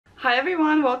Hi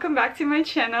everyone, welcome back to my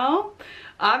channel.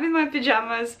 I'm in my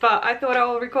pajamas, but I thought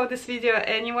I'll record this video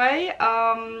anyway.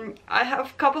 I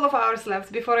have a couple of hours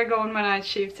left before I go on my night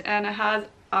shift, and I had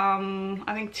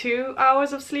I think 2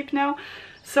 hours of sleep now,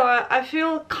 so I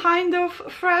feel kind of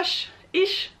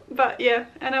fresh-ish. But yeah,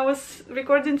 and I was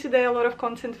recording today a lot of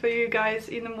content for you guys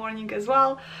in the morning as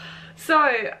well. So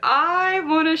I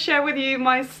want to share with you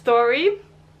my story.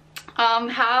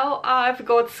 How I've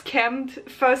got scammed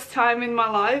first time in my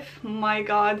life. My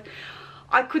god,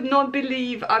 I could not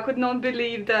believe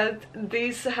that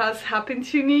this has happened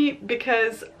to me,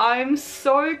 because I'm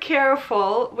so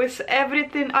careful with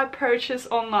everything I purchase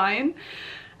online,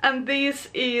 and this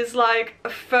is like a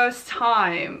first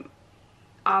time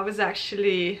I was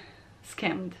actually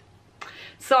scammed.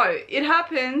 So it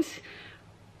happened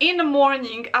in the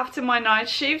morning after my night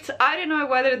shift. I don't know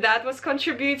whether that was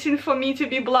contributing for me to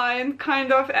be blind,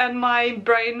 kind of, and my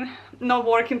brain not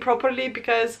working properly,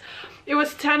 because it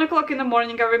was 10 o'clock in the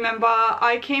morning. I remember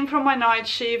I came from my night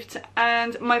shift,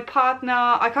 and my partner,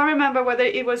 I can't remember whether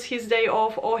it was his day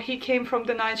off or he came from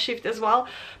the night shift as well,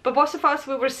 but both of us,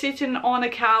 we were sitting on a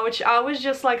couch. I was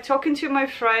just like talking to my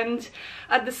friend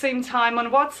at the same time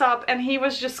on WhatsApp, and he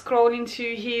was just scrolling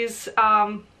to his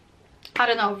I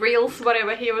don't know, reels,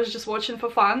 whatever he was just watching for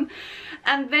fun.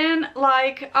 And then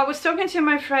like I was talking to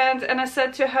my friend, and I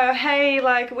said to her, hey,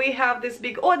 like we have this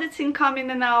big auditing coming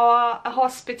in our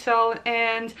hospital,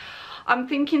 and I'm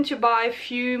thinking to buy a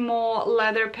few more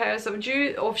leather pairs of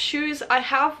shoes. I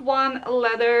have one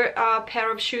leather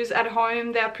pair of shoes at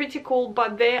home. They're pretty cool,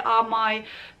 but they are my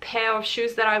pair of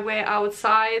shoes that I wear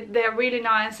outside. They're really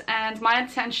nice, and my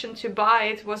intention to buy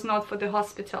it was not for the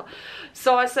hospital.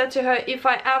 So I said to her, if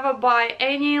I ever buy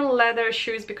any leather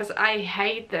shoes, because I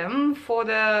hate them, for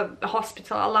the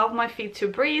hospital, I love my feet to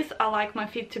breathe. I like my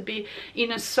feet to be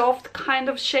in a soft kind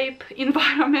of shape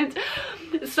environment.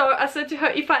 So I said to her,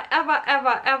 if I ever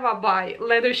buy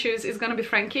leather shoes, it's gonna be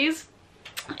Frankie's,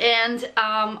 and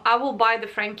I will buy the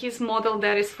Frankie's model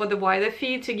that is for the wider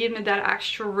feet, to give me that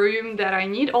extra room that I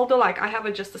need, although like I have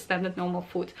just a standard normal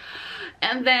foot.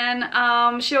 And then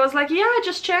she was like, yeah,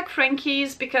 just check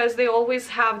Frankie's because they always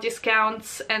have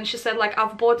discounts, and she said like,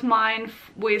 I've bought mine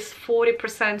with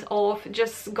 40% off,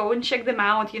 just go and check them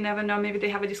out, you never know, maybe they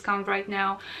have a discount right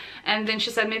now. And then she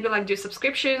said maybe like do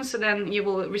subscriptions, so then you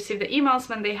will receive the emails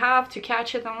when they have to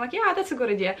catch it. I'm like, yeah, that's a good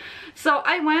idea. So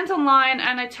I went online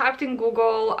and I typed in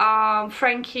Google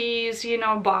Frankie's, you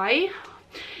know, buy,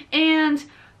 and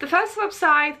the first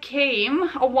website came,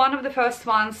 or one of the first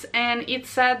ones, and it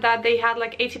said that they had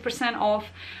like 80%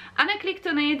 off. And I clicked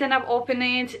on it, and I've opened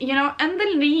it, you know, and the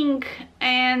link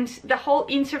and the whole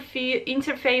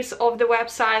interface of the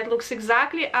website looks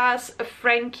exactly as a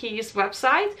Frankie's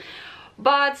website.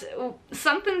 But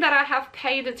something that I have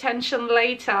paid attention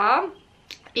later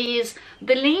is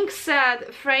the link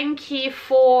said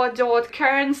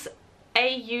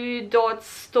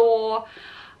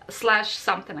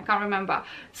frankie4.kernsau.store/something, I can't remember.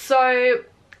 So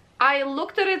I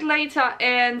looked at it later,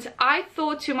 and I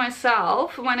thought to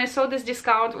myself, when I saw this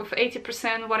discount of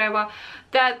 80% whatever,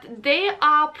 that they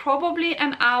are probably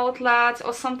an outlet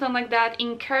or something like that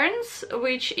in Cairns,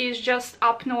 which is just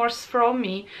up north from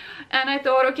me. And I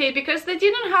thought, okay, because they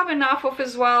didn't have enough of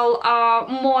as well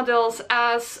models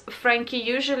as Frankie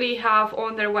usually have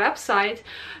on their website,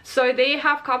 so they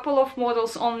have a couple of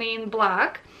models only in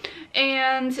black,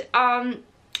 and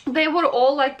they were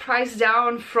all like priced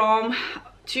down from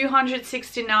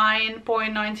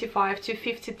 269.95 to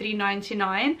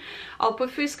 53.99. I'll put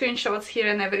few screenshots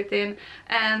here and everything,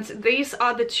 and these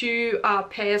are the two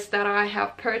pairs that I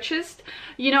have purchased,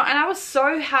 you know, and I was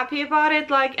so happy about it,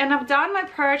 like, and I've done my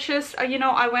purchase, you know,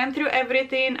 I went through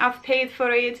everything, I've paid for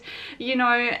it, you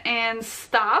know, and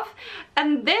stuff.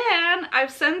 And then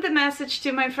I've sent the message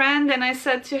to my friend, and I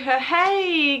said to her,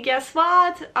 hey, guess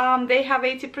what, they have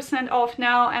 80% off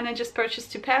now, and I just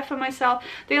purchased 2 pairs for myself.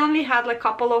 They only had like a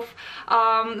couple of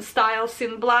styles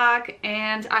in black,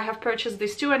 and I have purchased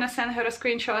these 2, and I sent her a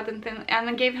screenshot, and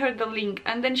I gave her the link.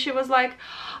 And then she was like,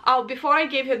 oh, before I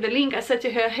gave her the link, I said to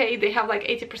her, hey, they have like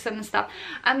 80% and stuff.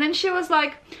 And then she was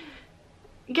like,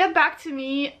 get back to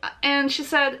me, and she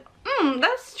said,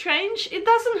 that's strange, it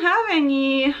doesn't have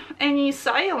any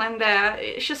sale in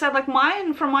there. She said like,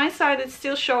 mine, from my side, it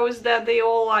still shows that they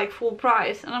all like full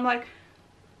price. And I'm like,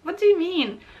 what do you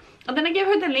mean? And then I gave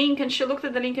her the link, and she looked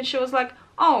at the link, and she was like,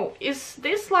 oh, is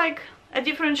this like a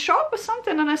different shop or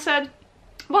something? And I said,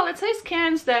 well, it says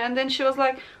Cairns there. And then she was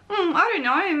like, I don't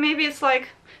know, maybe it's like,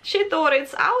 she thought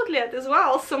it's outlet as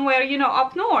well, somewhere, you know,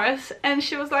 up north. And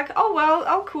she was like, oh well,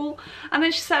 oh cool. And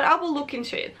then she said, I will look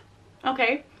into it.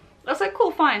 Okay, I was like,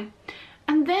 cool, fine.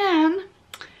 And then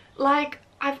like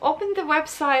I've opened the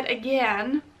website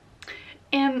again,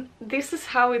 and this is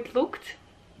how it looked.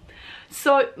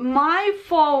 So my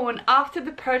phone, after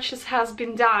the purchase has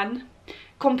been done,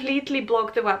 completely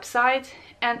blocked the website,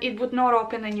 and it would not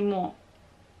open anymore,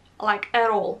 like at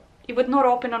all. It would not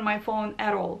open on my phone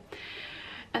at all.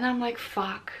 And I'm like,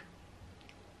 fuck,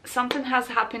 something has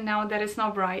happened now that is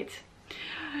not right.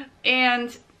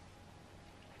 And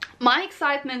my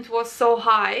excitement was so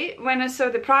high when I saw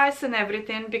the price and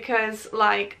everything, because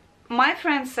like my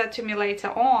friend said to me later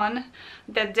on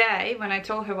that day when I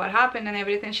told her what happened and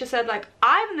everything, she said like,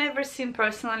 I've never seen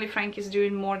personally Frankie's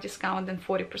doing more discount than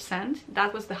 40%.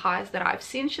 That was the highest that I've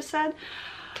seen, she said.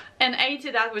 And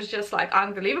 80, that was just like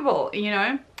unbelievable, you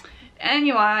know.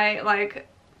 Anyway, like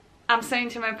I'm saying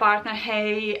to my partner,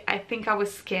 hey, I think I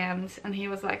was scammed. And he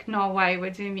was like, no way,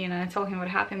 what do you mean? And I told him what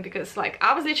happened, because like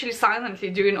I was literally silently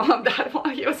doing all of that while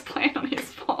he was playing on his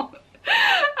phone.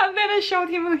 And then I showed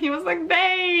him and he was like,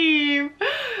 babe.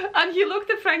 And he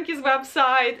looked at Frankie's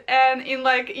website, and in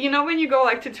like, you know, when you go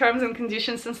like to terms and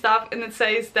conditions and stuff, and it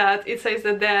says that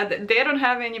they don't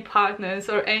have any partners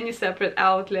or any separate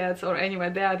outlets or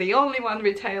anywhere. They are the only one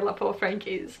retailer for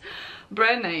Frankie's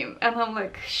brand name. And I'm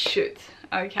like, shoot,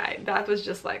 okay, that was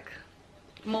just like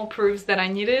more proofs that I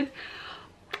needed.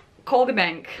 Call the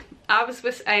bank. I was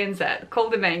with ANZ,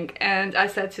 called the bank, and I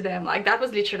said to them, like, that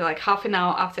was literally like half an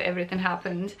hour after everything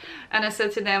happened, and I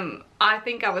said to them, I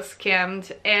think I was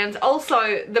scammed. And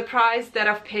also the price that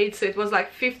I've paid, so it was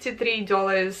like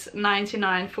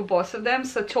 $53.99 for both of them,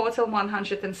 so total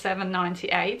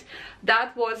 $107.98.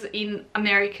 that was in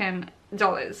American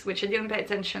dollars, which I didn't pay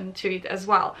attention to it as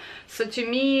well. So to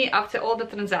me, after all the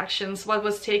transactions, what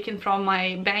was taken from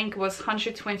my bank was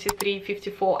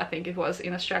 $123.54, I think it was,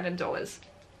 in Australian dollars.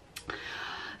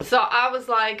 So I was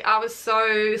like, I was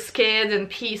so scared and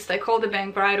pissed. I called the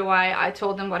bank right away. I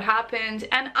told them what happened,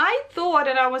 and I thought,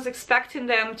 and I was expecting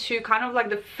them to kind of like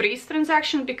the freeze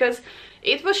transaction, because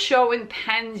it was showing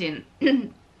pending.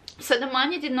 So the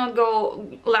money did not go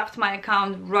left my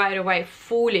account right away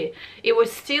fully. It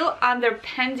was still under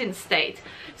pending state.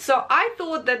 So I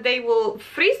thought that they will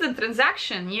freeze the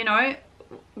transaction, you know,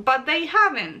 but they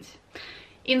haven't.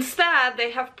 Instead, they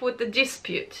have put the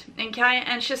dispute, okay?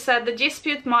 And she said the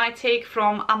dispute might take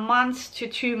from a month to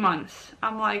 2 months.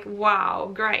 I'm like, wow,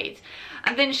 great.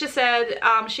 And then she said,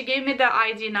 she gave me the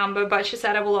ID number, but she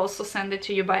said I will also send it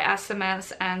to you by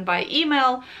SMS and by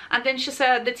email. And then she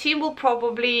said the team will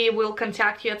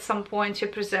contact you at some point to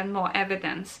present more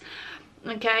evidence.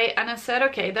 Okay, and I said,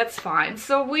 okay, that's fine.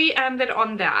 So we ended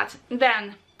on that.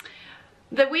 Then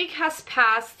the week has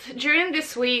passed. During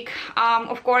this week,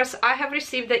 of course, I have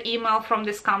received the email from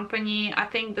this company, I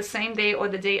think the same day or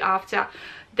the day after.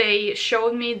 They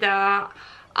showed me the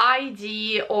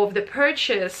ID of the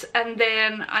purchase, and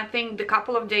then I think a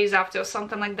couple of days after or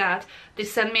something like that, they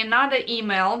sent me another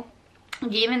email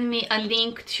giving me a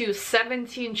link to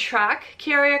 17 track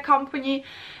carrier company,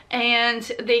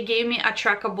 and they gave me a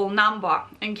trackable number.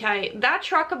 Okay, that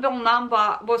trackable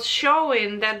number was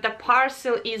showing that the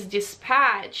parcel is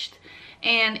dispatched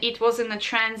and it was in a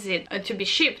transit to be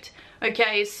shipped.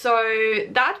 Okay, so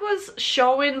that was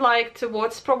showing like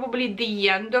towards probably the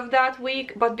end of that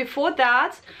week, but before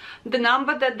that, the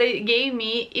number that they gave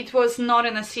me, it was not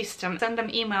in a system. I sent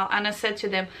them email and I said to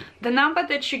them, the number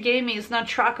that you gave me is not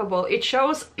trackable. It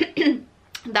shows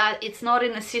that it's not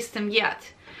in the system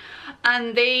yet.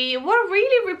 And they were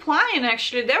really replying,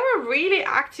 actually. They were really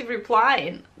active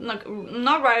replying, like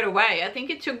not right away. I think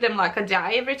it took them like a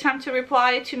day every time to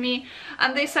reply to me.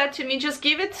 And they said to me, just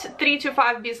give it 3 to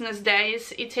 5 business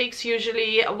days. It takes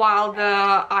usually while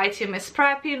the item is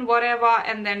prepping, whatever,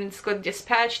 and then it's got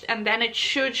dispatched, and then it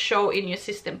should show in your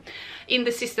system, in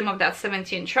the system of that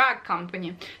 17 track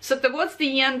company. So towards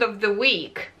the end of the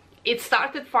week, it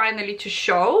started finally to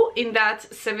show in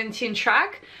that 17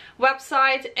 track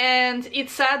website, and it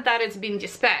said that it's been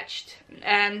dispatched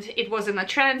and it was in a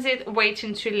transit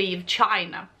waiting to leave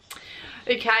China.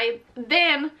 Okay,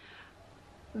 then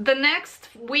the next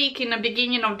week, in the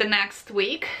beginning of the next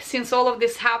week, since all of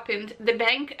this happened, the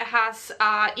bank has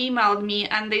emailed me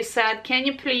and they said, can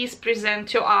you please present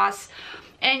to us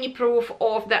any proof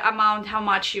of the amount, how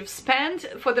much you've spent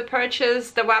for the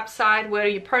purchase, the website where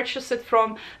you purchased it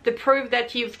from, the proof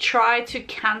that you've tried to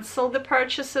cancel the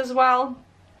purchase as well,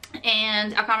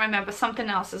 and I can't remember something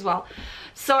else as well.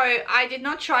 So I did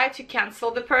not try to cancel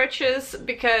the purchase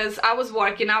because I was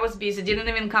working, I was busy, didn't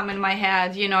even come in my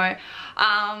head, you know.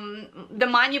 The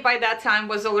money by that time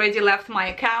was already left my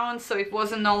account, so it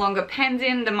wasn't no longer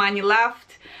pending. The money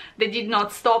left. They did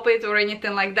not stop it or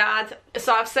anything like that.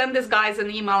 So I've sent these guys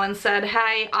an email and said,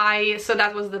 hey, so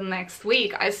that was the next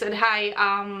week. I said, hey,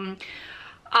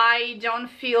 I don't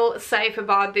feel safe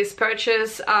about this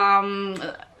purchase.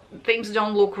 Things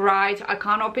don't look right. I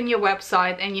can't open your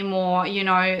website anymore. You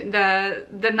know,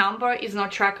 the number is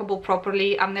not trackable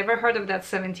properly. I've never heard of that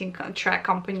 17 track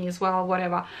company as well,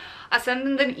 whatever. I sent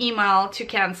them an email to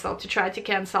cancel, to try to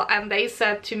cancel, and they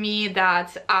said to me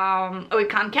that we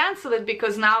can't cancel it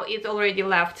because now it already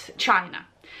left China,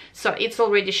 so it's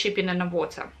already shipping in the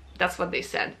water. That's what they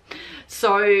said.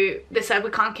 So they said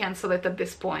we can't cancel it at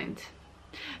this point.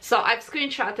 So I've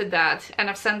screenshotted that and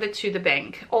I've sent it to the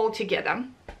bank all together.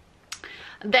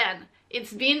 Then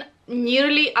it's been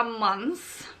nearly a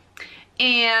month,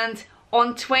 and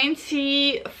on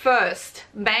 21st,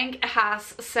 bank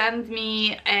has sent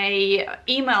me a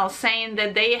email saying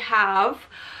that they have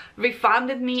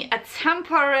refunded me a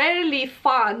temporarily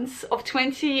funds of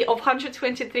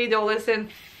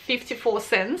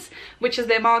 $123.54, which is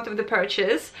the amount of the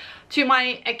purchase, to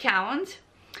my account,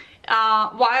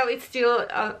 while it's still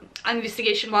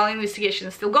investigation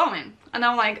is still going. And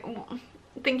I'm like,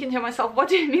 thinking to myself, what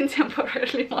do you mean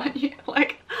temporarily money?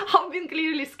 Like, I've been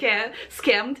clearly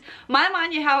scammed. My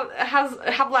money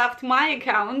have left my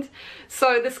account,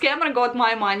 so the scammer got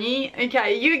my money.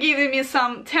 Okay, you giving me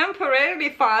some temporary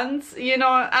funds, you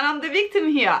know, and I'm the victim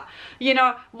here. You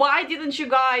know, why didn't you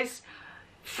guys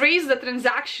freeze the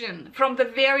transaction from the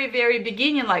very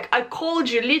beginning? Like, I called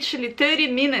you literally 30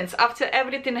 minutes after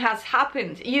everything has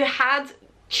happened. You had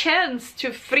chance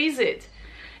to freeze it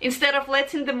instead of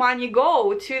letting the money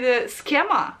go to the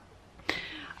scammer.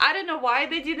 I don't know why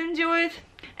they didn't do it.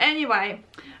 Anyway,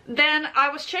 then I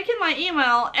was checking my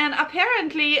email, and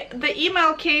apparently the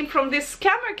email came from this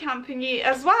scammer company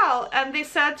as well, and they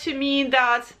said to me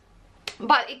that,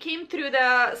 but it came through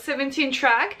the 17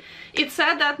 track. It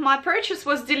said that my purchase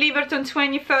was delivered on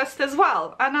 21st as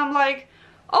well, and I'm like,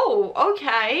 oh,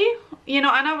 okay. You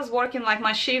know, and I was working like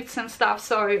my shifts and stuff,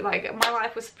 so like my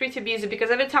life was pretty busy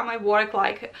because every time I work,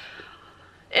 like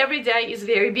every day is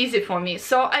very busy for me.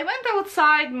 So I went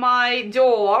outside my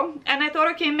door and I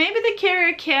thought, okay, maybe the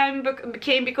carrier came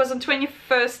because on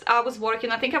 21st I was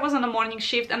working. I think I was on a morning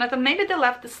shift, and I thought maybe they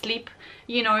left the slip,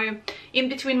 you know, in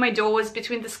between my doors,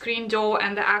 between the screen door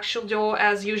and the actual door,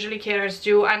 as usually carriers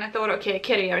do. And I thought, okay,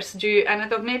 carriers do, and I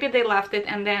thought maybe they left it,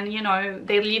 and then, you know,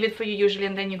 they leave it for you usually,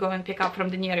 and then you go and pick up from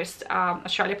the nearest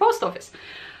Australia post office.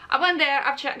 I went there,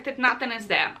 I've checked it, nothing is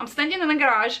there. I'm standing in the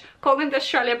garage, calling the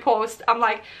Australia Post. I'm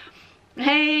like,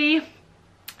 hey,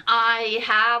 I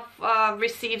have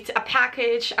received a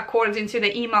package according to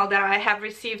the email that I have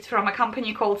received from a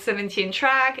company called 17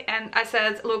 Track, and I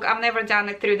said, look, I've never done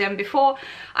it through them before.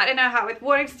 I don't know how it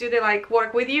works. Do they like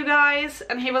work with you guys?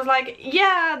 And he was like,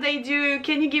 yeah, they do.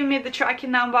 Can you give me the tracking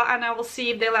number and I will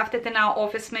see if they left it in our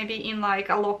office, maybe in like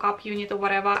a lockup unit or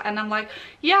whatever. And I'm like,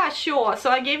 yeah, sure. So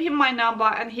I gave him my number,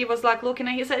 and he was like looking,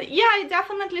 and he said, yeah, it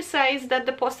definitely says that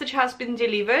the postage has been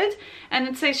delivered and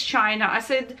it says China. I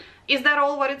said, is that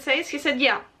all what it says? He said,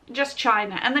 yeah, just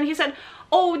China. And then he said,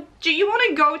 oh, do you want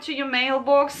to go to your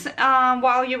mailbox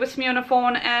while you're with me on the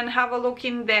phone and have a look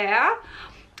in there?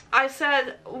 I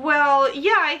said, well,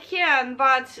 yeah, I can,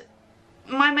 but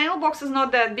my mailbox is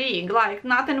not that big, like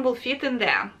nothing will fit in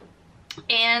there.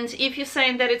 And if you're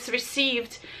saying that it's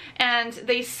received and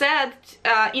they said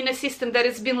in a system that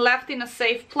it's been left in a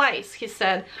safe place, he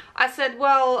said. I said,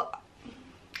 well,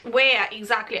 where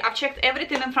exactly? I've checked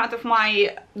everything in front of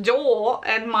my door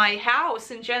and my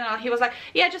house in general. He was like,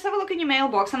 yeah, just have a look in your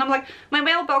mailbox. And I'm like, my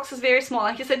mailbox is very small.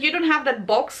 And he said, you don't have that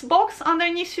box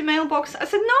underneath your mailbox? I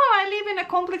said, no, I live in a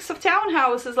complex of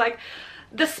townhouses. Like,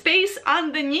 the space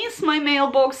underneath my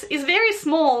mailbox is very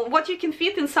small. What you can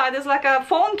fit inside is like a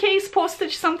phone case,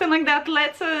 postage, something like that,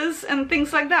 letters and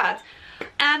things like that.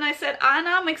 And I said, and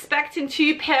I'm expecting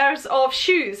 2 pairs of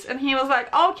shoes. And he was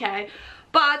like, okay.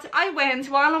 But I went,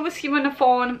 while I was here on the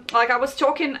phone, like I was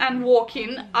talking and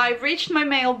walking, I reached my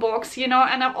mailbox, you know,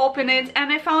 and I opened it,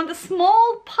 and I found a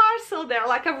small parcel there,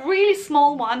 like a really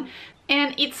small one,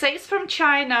 and it says from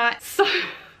China. So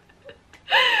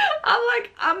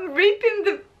I'm ripping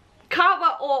the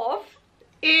cover off,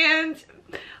 and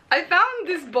I found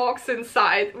this box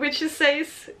inside, which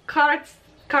says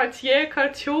Cartier,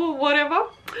 whatever,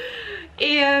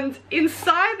 and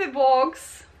inside the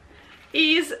box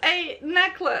is a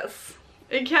necklace.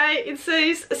 Okay, it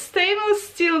says stainless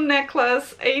steel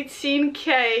necklace, 18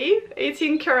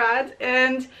 karat,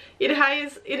 and it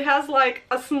has like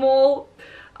a small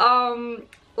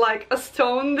like a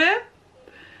stone there.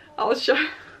 I'll show. And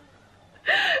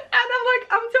I'm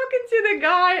talking to the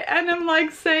guy, and I'm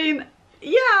like saying,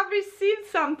 yeah, I've received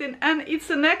something and it's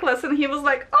a necklace. And he was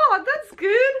like, oh, that's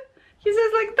good. He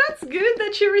says like, that's good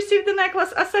that you received the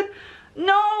necklace. I said,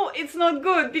 no, it's not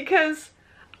good, because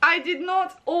I did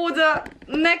not order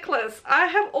necklace. I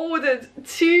have ordered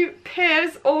 2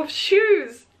 pairs of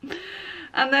shoes.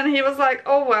 And then he was like,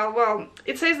 oh well,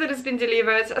 it says that it's been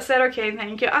delivered. I said, okay,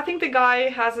 thank you. I think the guy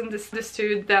hasn't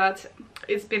understood that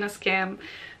it's been a scam.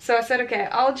 So I said, okay,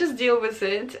 I'll just deal with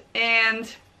it.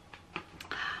 And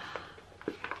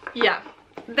yeah,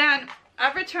 then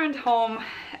I returned home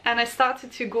and I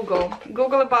started to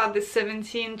Google about the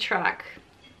 17 track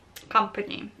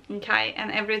company, okay,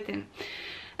 and everything.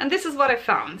 And this is what I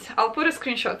found. I'll put a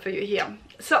screenshot for you here.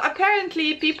 So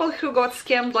apparently people who got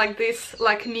scammed like this,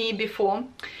 like me before,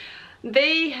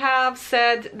 they have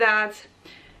said that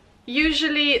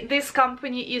usually this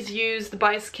company is used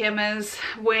by scammers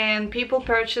when people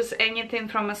purchase anything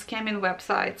from a scamming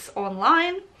websites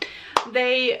online.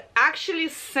 They actually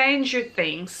send you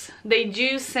things. They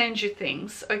do send you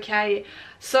things, okay?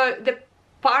 So the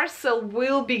parcel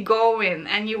will be going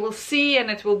and you will see, and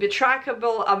it will be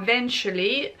trackable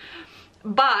eventually,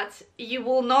 but you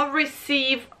will not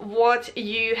receive what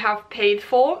you have paid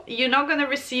for. You're not going to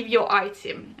receive your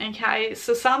item, okay?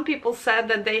 So some people said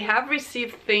that they have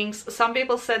received things, some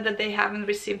people said that they haven't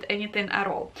received anything at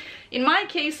all. In my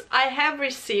case, I have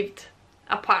received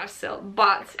a parcel,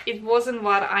 but it wasn't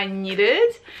what I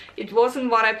needed. It wasn't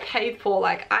what I paid for.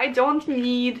 Like, I don't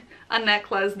need a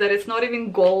necklace that is not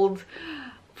even gold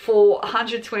for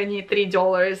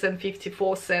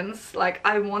 $123.54. Like,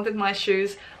 I wanted my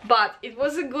shoes, but it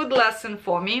was a good lesson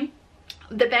for me.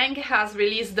 The bank has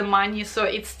released the money, so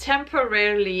it's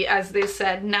temporarily, as they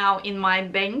said, now in my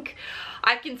bank.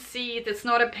 I can see it. It's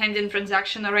not a pending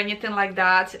transaction or anything like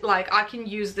that. Like, I can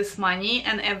use this money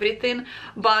and everything,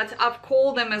 but I've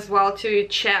called them as well to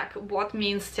check what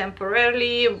means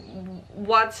temporarily,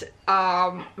 what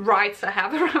rights I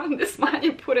have around this money,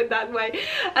 put it that way.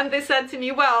 And they said to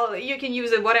me, well, you can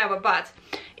use it, whatever, but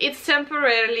it's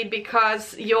temporarily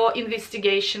because your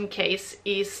investigation case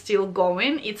is still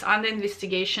going. It's under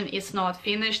investigation, it's not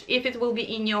finished. If it will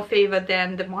be in your favor,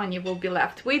 then the money will be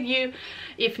left with you.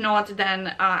 If not, then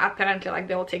apparently, like,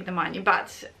 they will take the money.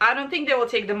 But I don't think they will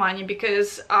take the money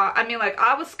because I mean, like,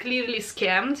 I was clearly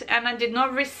scammed and I did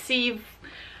not receive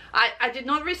I did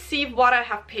not receive what I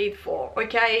have paid for,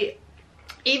 okay?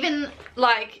 Even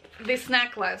like this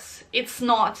necklace, it's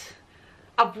not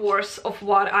a worth of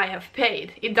what I have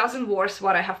paid. It doesn't worth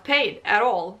what I have paid at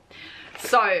all.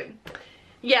 So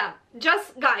yeah,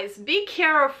 just guys, be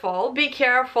careful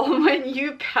when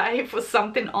you pay for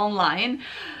something online.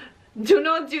 Do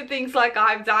not do things like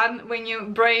I've done when your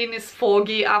brain is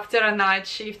foggy after a night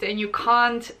shift and you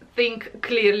can't think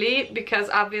clearly, because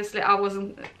obviously I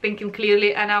wasn't thinking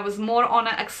clearly and I was more on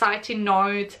an exciting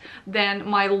note than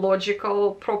my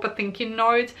logical proper thinking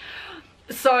note.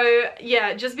 So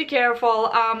yeah, just be careful.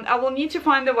 I will need to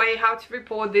find a way how to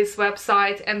report this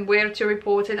website and where to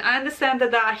report it. I understand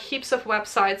that there are heaps of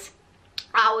websites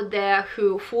out there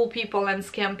who fool people and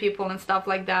scam people and stuff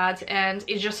like that, and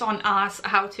it's just on us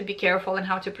how to be careful and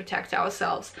how to protect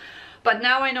ourselves. But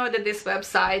now I know that this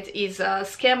website is a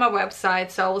scammer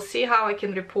website, so I'll see how I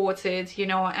can report it, you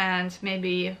know, and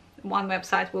maybe one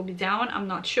website will be down, I'm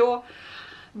not sure.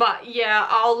 But yeah,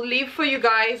 I'll leave for you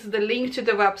guys the link to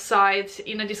the website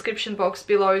in the description box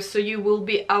below, so you will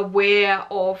be aware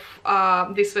of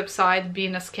this website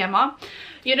being a scammer.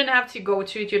 You don't have to go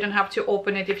to it, you don't have to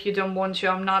open it if you don't want to.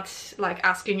 I'm not like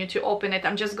asking you to open it.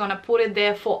 I'm just gonna put it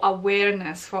there for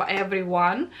awareness for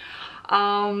everyone.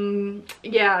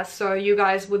 Yeah, so you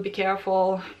guys would be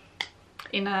careful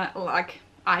in a, like,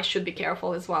 I should be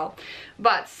careful as well.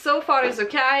 But so far it's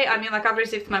okay. I mean, like, I've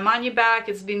received my money back.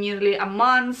 It's been nearly a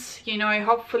month, you know.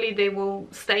 Hopefully they will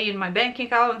stay in my bank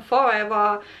account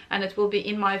forever and it will be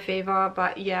in my favor.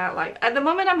 But yeah, like, at the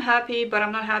moment I'm happy, but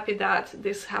I'm not happy that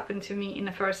this happened to me in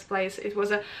the first place. It was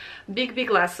a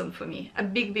big lesson for me, a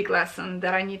big lesson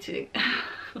that I need to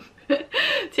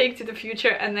take to the future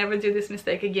and never do this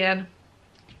mistake again,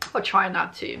 or try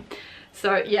not to.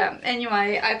 So yeah,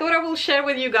 anyway, I thought I will share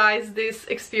with you guys this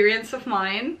experience of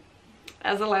mine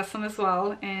as a lesson as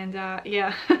well. And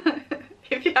yeah,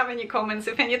 if you have any comments,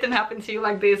 if anything happened to you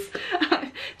like this,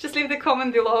 just leave the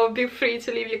comment below. Be free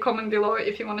to leave your comment below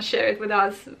if you want to share it with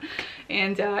us.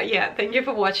 And yeah, thank you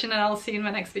for watching and I'll see you in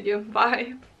my next video.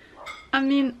 Bye. I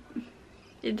mean,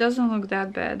 it doesn't look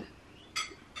that bad.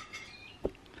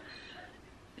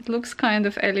 It looks kind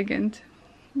of elegant.